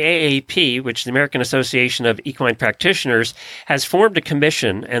AAP, which is the American Association of Equine Practitioners, has formed a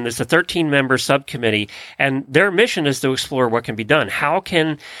commission, and it's a 13-member subcommittee, and their mission is to explore what can be done. How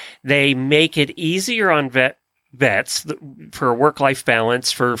can they make it easier on vets for work-life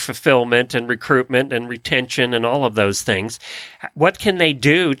balance, for fulfillment and recruitment and retention and all of those things? What can they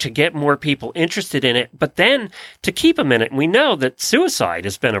do to get more people interested in it, but then to keep them in it? And we know that suicide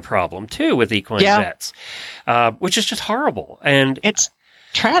has been a problem too with equine vets, which is just horrible. And it's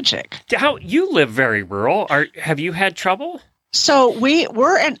tragic. How you live very rural. Have you had trouble? So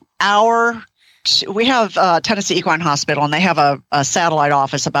we're an hour. We have Tennessee Equine Hospital, and they have a satellite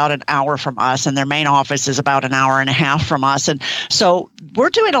office about an hour from us, and their main office is about an hour and a half from us. And so we're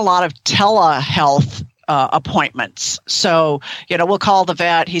doing a lot of telehealth appointments. So, we'll call the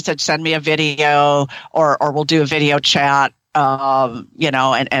vet. He said, send me a video, or we'll do a video chat,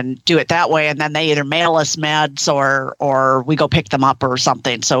 and do it that way. And then they either mail us meds or we go pick them up or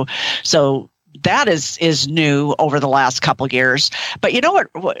something. So that is new over the last couple of years. But you know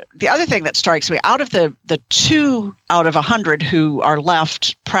what? The other thing that strikes me, out of the 2 out of 100 who are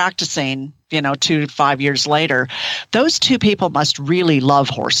left practicing, 2 to 5 years later, those 2 people must really love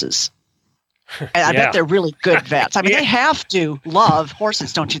horses. And I bet they're really good vets. I mean, they have to love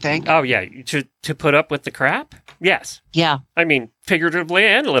horses, don't you think? Oh, yeah. To put up with the crap? Yes. Yeah. I mean, figuratively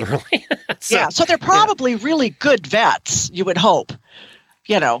and literally. So they're probably really good vets, you would hope.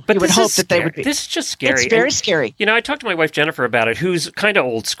 But you would hope that they would be. This is just scary. It's very scary. I talked to my wife Jennifer about it, who's kind of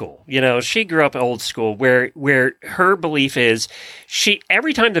old school. She grew up old school, where her belief is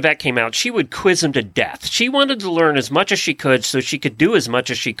every time the vet came out, she would quiz him to death. She wanted to learn as much as she could so she could do as much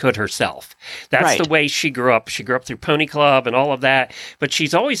as she could herself. That's the way she grew up. She grew up through Pony Club and all of that, but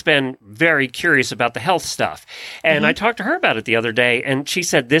she's always been very curious about the health stuff. And I talked to her about it the other day, and she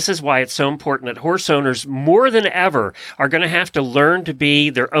said this is why it's so important that horse owners more than ever are going to have to learn to be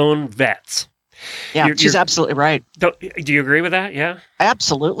their own vets. Yeah, she's absolutely right. Do you agree with that? Yeah,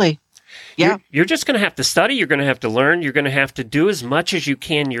 absolutely. Yeah, you're just going to have to study. You're going to have to learn. You're going to have to do as much as you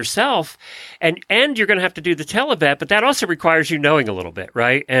can yourself, and you're going to have to do the televet. But that also requires you knowing a little bit,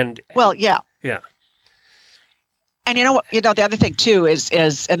 right? And yeah. And what? The other thing too is,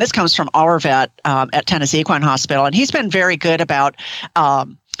 and this comes from our vet at Tennessee Equine Hospital, and he's been very good about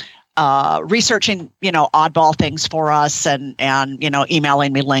researching, oddball things for us and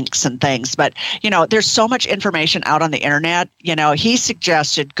emailing me links and things. But, there's so much information out on the internet. He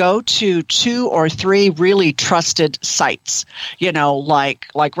suggested go to 2 or 3 really trusted sites,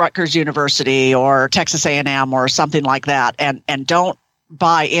 like Rutgers University or Texas A&M or something like that. And don't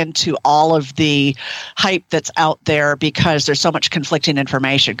buy into all of the hype that's out there because there's so much conflicting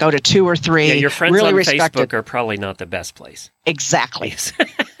information. Go to 2 or 3. Yeah, your friends really on respected. Facebook are probably not the best place. Exactly.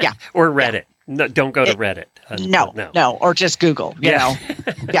 Yeah. Or Reddit. No, don't go to Reddit. No, or just Google, you know.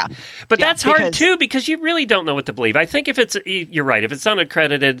 Yeah. But that's hard too, because you really don't know what to believe. I think you're right. If it's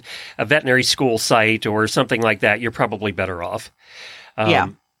unaccredited, a veterinary school site or something like that, you're probably better off.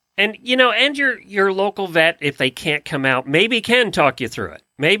 And, and your local vet, if they can't come out, maybe can talk you through it.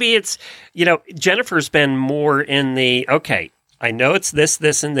 Maybe it's, Jennifer's been more in the, okay, I know it's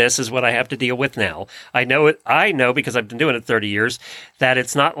this, and this is what I have to deal with now. I know because I've been doing it 30 years that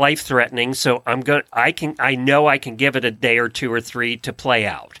it's not life-threatening, so I know I can give it a day or two or three to play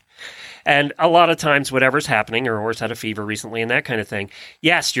out. And a lot of times, whatever's happening, or horse had a fever recently and that kind of thing,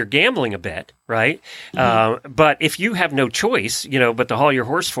 yes, you're gambling a bit, right? Mm-hmm. But if you have no choice, but to haul your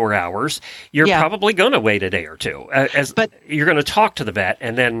horse 4 hours, you're probably going to wait a day or two. But you're going to talk to the vet,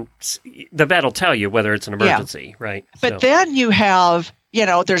 and then the vet will tell you whether it's an emergency, right? But then you have...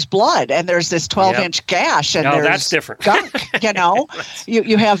 there's blood and there's this 12-inch gash and there's that's different. Gunk,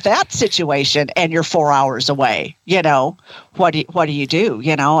 you have that situation and you're 4 hours away. What do you do?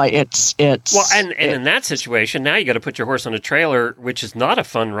 It's well, and in that situation, now you got to put your horse on a trailer, which is not a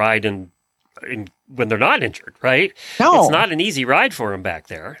fun ride when they're not injured, right? No, it's not an easy ride for them back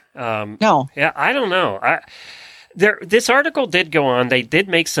there. No, yeah, I don't know. This article did go on. They did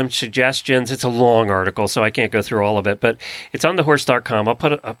make some suggestions. It's a long article, so I can't go through all of it, but it's on thehorse.com. I'll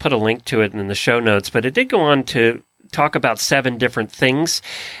put a link to it in the show notes. But it did go on to talk about 7 different things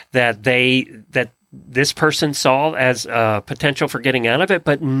that this person saw as potential for getting out of it,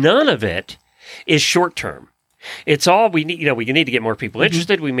 but none of it is short term. It's all we need. We need to get more people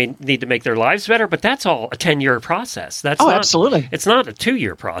interested. We may need to make their lives better, but that's all a 10-year process. That's absolutely. It's not a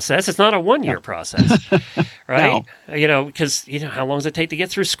 2-year process. It's not a 1-year process, right? No. Because how long does it take to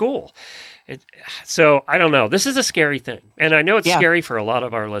get through school? So I don't know. This is a scary thing, and I know it's scary for a lot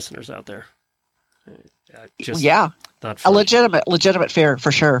of our listeners out there. Not a legitimate fear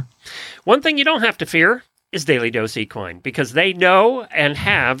for sure. One thing you don't have to fear is Daily Dose Equine, because they know and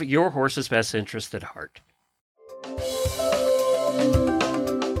have your horse's best interest at heart.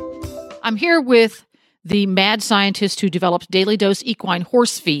 I'm here with the mad scientist who developed Daily Dose Equine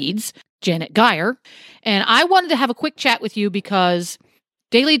horse feeds, Janet Geyer, and I wanted to have a quick chat with you because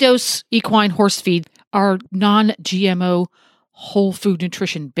Daily Dose Equine horse feeds are non-GMO whole food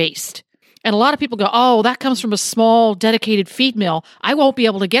nutrition based. And a lot of people go, oh, that comes from a small dedicated feed mill. I won't be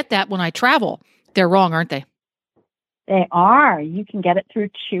able to get that when I travel. They're wrong, aren't they? They are. You can get it through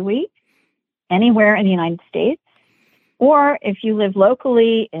Chewy anywhere in the United States. Or if you live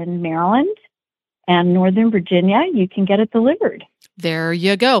locally in Maryland and Northern Virginia, you can get it delivered. There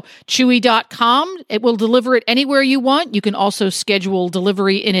you go. Chewy.com. It will deliver it anywhere you want. You can also schedule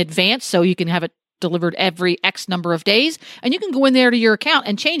delivery in advance so you can have it delivered every X number of days. And you can go in there to your account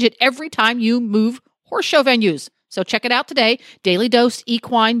and change it every time you move horse show venues. So check it out today,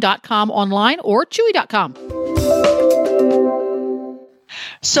 dailydoseequine.com online or chewy.com.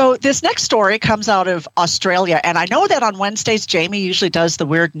 So this next story comes out of Australia, and I know that on Wednesdays, Jamie usually does the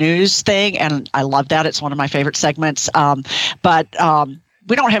weird news thing, and I love that. It's one of my favorite segments. But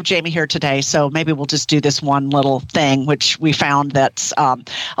we don't have Jamie here today, so maybe we'll just do this one little thing, which we found that's a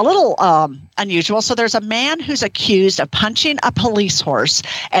little unusual. So there's a man who's accused of punching a police horse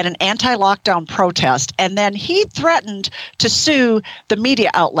at an anti-lockdown protest, and then he threatened to sue the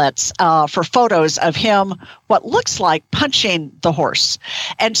media outlets for photos of him, what looks like punching the horse.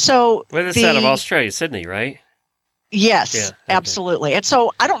 And so well, this is out of Australia, Sydney, right? Yes, yeah, okay. Absolutely. And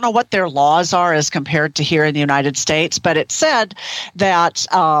so I don't know what their laws are as compared to here in the United States, but it said that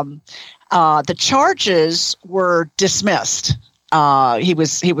the charges were dismissed. He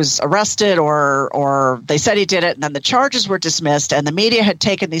was arrested or they said he did it, and then the charges were dismissed, and the media had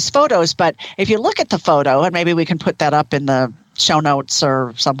taken these photos. But if you look at the photo, and maybe we can put that up in the show notes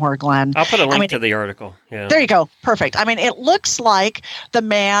or somewhere, Glenn. I'll put a link to the article. Yeah. There you go. Perfect. I mean, it looks like the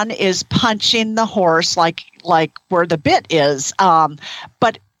man is punching the horse like where the bit is.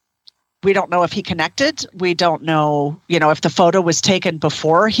 But we don't know if he connected. We don't know, if the photo was taken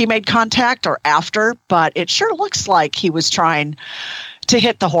before he made contact or after, but it sure looks like he was trying to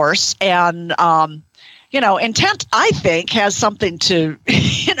hit the horse. And, intent, I think, has something to,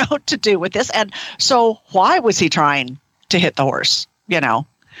 to do with this. And so why was he trying to hit the horse?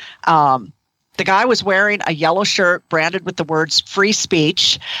 The guy was wearing a yellow shirt branded with the words free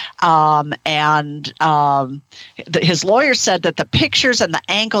speech. His lawyer said that the pictures and the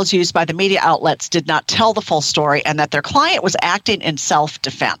angles used by the media outlets did not tell the full story and that their client was acting in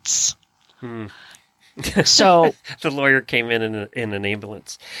self-defense. So the lawyer came in an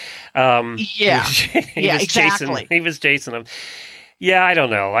ambulance. Exactly. He was chasing him. Yeah, I don't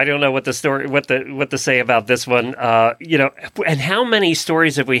know. I don't know what to say about this one. And how many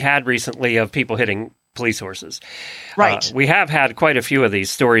stories have we had recently of people hitting police horses? Right. We have had quite a few of these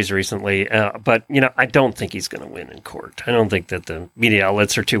stories recently, but I don't think he's going to win in court. I don't think that the media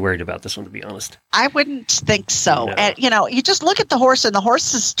outlets are too worried about this one, to be honest. I wouldn't think so. No. And, you just look at the horse, and the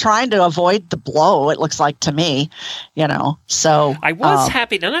horse is trying to avoid the blow, it looks like to me, so. I was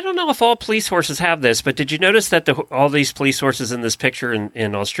happy, and I don't know if all police horses have this, but did you notice that all these police horses in this picture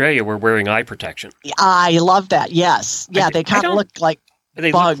in Australia were wearing eye protection? I love that, yes. Yeah, they kind of look like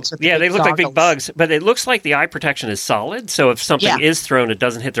bugs. They look like big bugs, but it looks like the eye protection is solid. So if something is thrown, it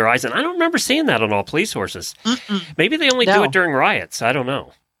doesn't hit their eyes. And I don't remember seeing that on all police horses. Mm-mm. Maybe they only do it during riots. I don't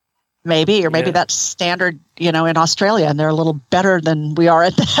know. Maybe that's standard, in Australia, and they're a little better than we are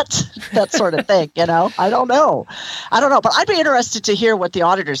at that sort of thing. I don't know, but I'd be interested to hear what the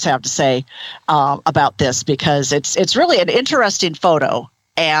auditors have to say about this, because it's really an interesting photo,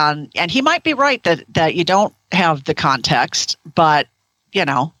 and he might be right that you don't have the context, but.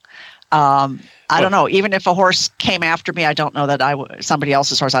 I don't know. Even if a horse came after me, I don't know that somebody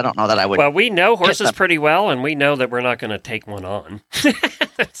else's horse, I don't know that I would. Well, we know horses pretty well, and we know that we're not going to take one on.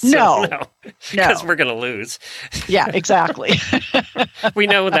 No. Because we're going to lose. Yeah, exactly. We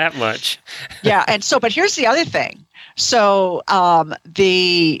know that much. Yeah. And but here's the other thing. So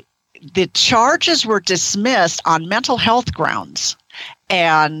the charges were dismissed on mental health grounds.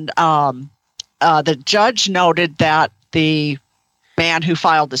 And the judge noted that the man who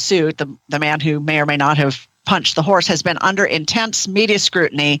filed the suit, the man who may or may not have punched the horse, has been under intense media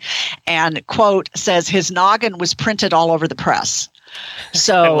scrutiny, and, quote, says his noggin was printed all over the press.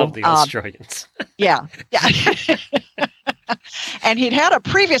 So I love the Australians. Yeah. And he'd had a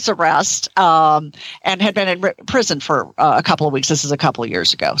previous arrest and had been in prison for a couple of weeks. This is a couple of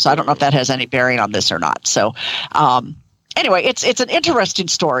years ago. So I don't know if that has any bearing on this or not. So anyway, it's an interesting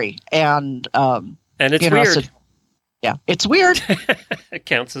story. And it's weird. Yeah, it's weird. It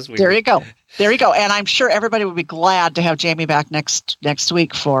counts as weird. There you go. And I'm sure everybody would be glad to have Jamie back next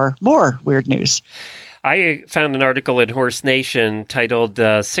week for more weird news. I found an article in Horse Nation titled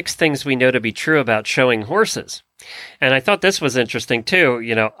 6 Things We Know to Be True About Showing Horses. And I thought this was interesting,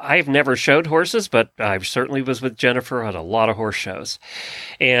 too. I've never showed horses, but I certainly was with Jennifer at a lot of horse shows.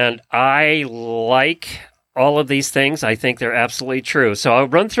 And I like all of these things. I think they're absolutely true. So I'll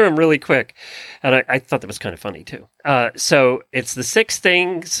run through them really quick. And I thought that was kind of funny, too. So it's the 6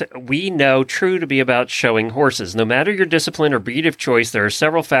 things we know true to be about showing horses. No matter your discipline or breed of choice, there are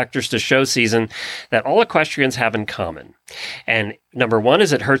several factors to show season that all equestrians have in common. And number 1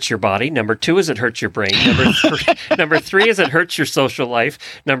 is it hurts your body. Number 2 is it hurts your brain. Number 3 is it hurts your social life.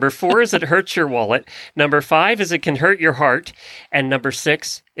 Number 4 is it hurts your wallet. Number 5 is it can hurt your heart. And number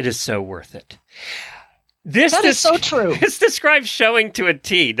 6, it is so worth it. That is so true. This describes showing to a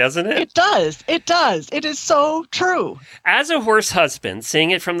T, doesn't it? It does. It is so true. As a horse husband, seeing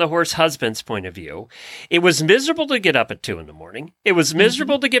it from the horse husband's point of view, it was miserable to get up at 2 a.m. It was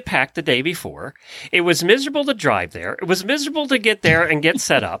miserable to get packed the day before. It was miserable to drive there. It was miserable to get there and get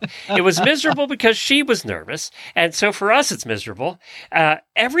set up. It was miserable because she was nervous. And so for us, it's miserable.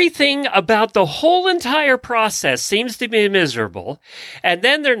 Everything about the whole entire process seems to be miserable. And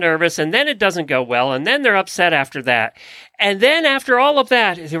then they're nervous, and then it doesn't go well, and then they're upset after that. And then after all of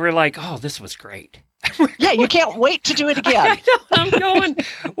that, they were like, oh, this was great. Yeah, you can't wait to do it again. I know, I'm going,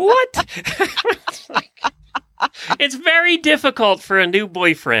 what? It's very difficult for a new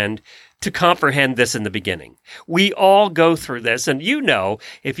boyfriend to comprehend this in the beginning. We all go through this. And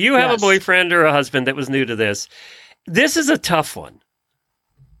if you have a boyfriend or a husband that was new to this is a tough one.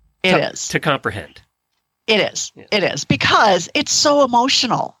 It is. To comprehend. It is. Yeah. It is. Because it's so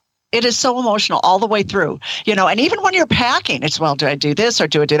emotional. It is so emotional all the way through, and even when you're packing, it's, well, do I do this or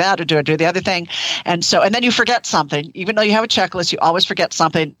do I do that or do I do the other thing? And then you forget something. Even though you have a checklist, you always forget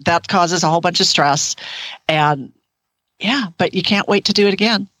something. That causes a whole bunch of stress. And but you can't wait to do it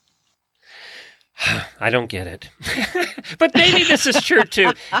again. I don't get it. But maybe this is true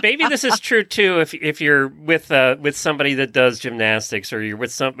too. Maybe this is true too if you're with somebody that does gymnastics, or you're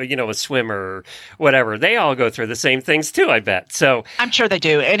with a swimmer or whatever. They all go through the same things too, I bet. So I'm sure they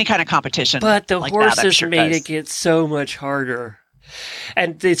do. Any kind of competition. But the like horses sure made does. it get so much harder.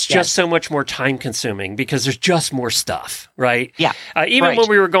 And it's just so much more time consuming because there's just more stuff, right? Yeah. Even when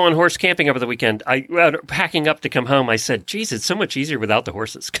we were going horse camping over the weekend, packing up to come home, I said, geez, it's so much easier without the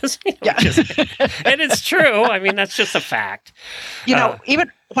horses. And it's true. I mean, that's just a fact.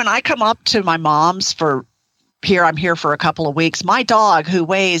 Even when I come up to my mom's I'm here for a couple of weeks, my dog, who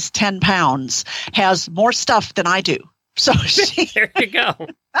weighs 10 pounds, has more stuff than I do. So there you go.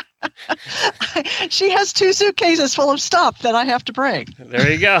 She has 2 suitcases full of stuff that I have to bring.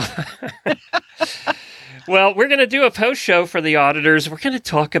 There you go. Well, we're going to do a post show for the auditors. We're going to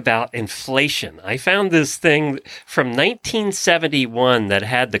talk about inflation. I found this thing from 1971 that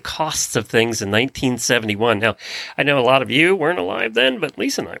had the costs of things in 1971. Now, I know a lot of you weren't alive then, but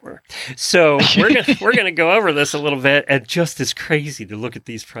Lisa and I were. So we're going to go over this a little bit, and just as crazy to look at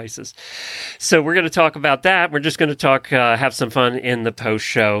these prices. So we're going to talk about that. We're just going to talk, have some fun in the post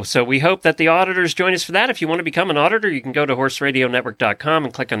show. So we hope that the auditors join us for that. If you want to become an auditor, you can go to horseradionetwork.com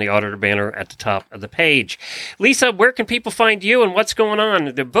and click on the auditor banner at the top of the page. Lisa, where can people find you and what's going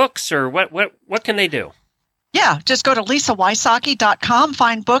on? The books or what can they do? Yeah, just go to lisawysocky.com,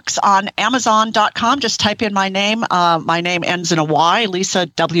 find books on amazon.com. Just type in my name. My name ends in a Y, Lisa,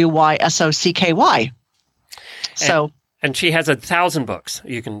 Wysocky. So, and she has 1,000 books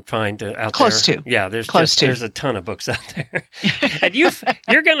you can find out close there. To. Yeah, there's close to. There's a ton of books out there. And you're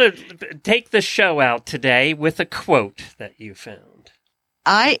going to take the show out today with a quote that you found.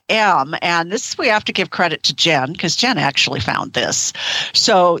 I am, and this we have to give credit to Jen, because Jen actually found this.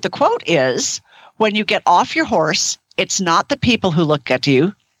 So the quote is, when you get off your horse, it's not the people who look at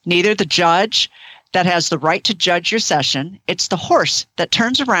you, neither the judge that has the right to judge your session. It's the horse that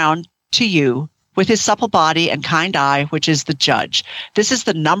turns around to you with his supple body and kind eye, which is the judge. This is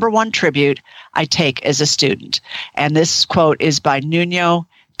the number one tribute I take as a student. And this quote is by Nuno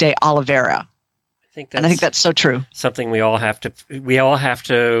de Oliveira. I think that's so true. Something we all have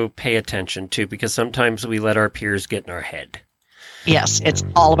to pay attention to, because sometimes we let our peers get in our head. Yes, it's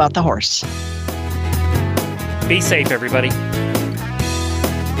all about the horse. Be safe, everybody.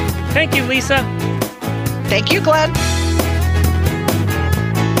 Thank you, Lisa. Thank you, Glenn.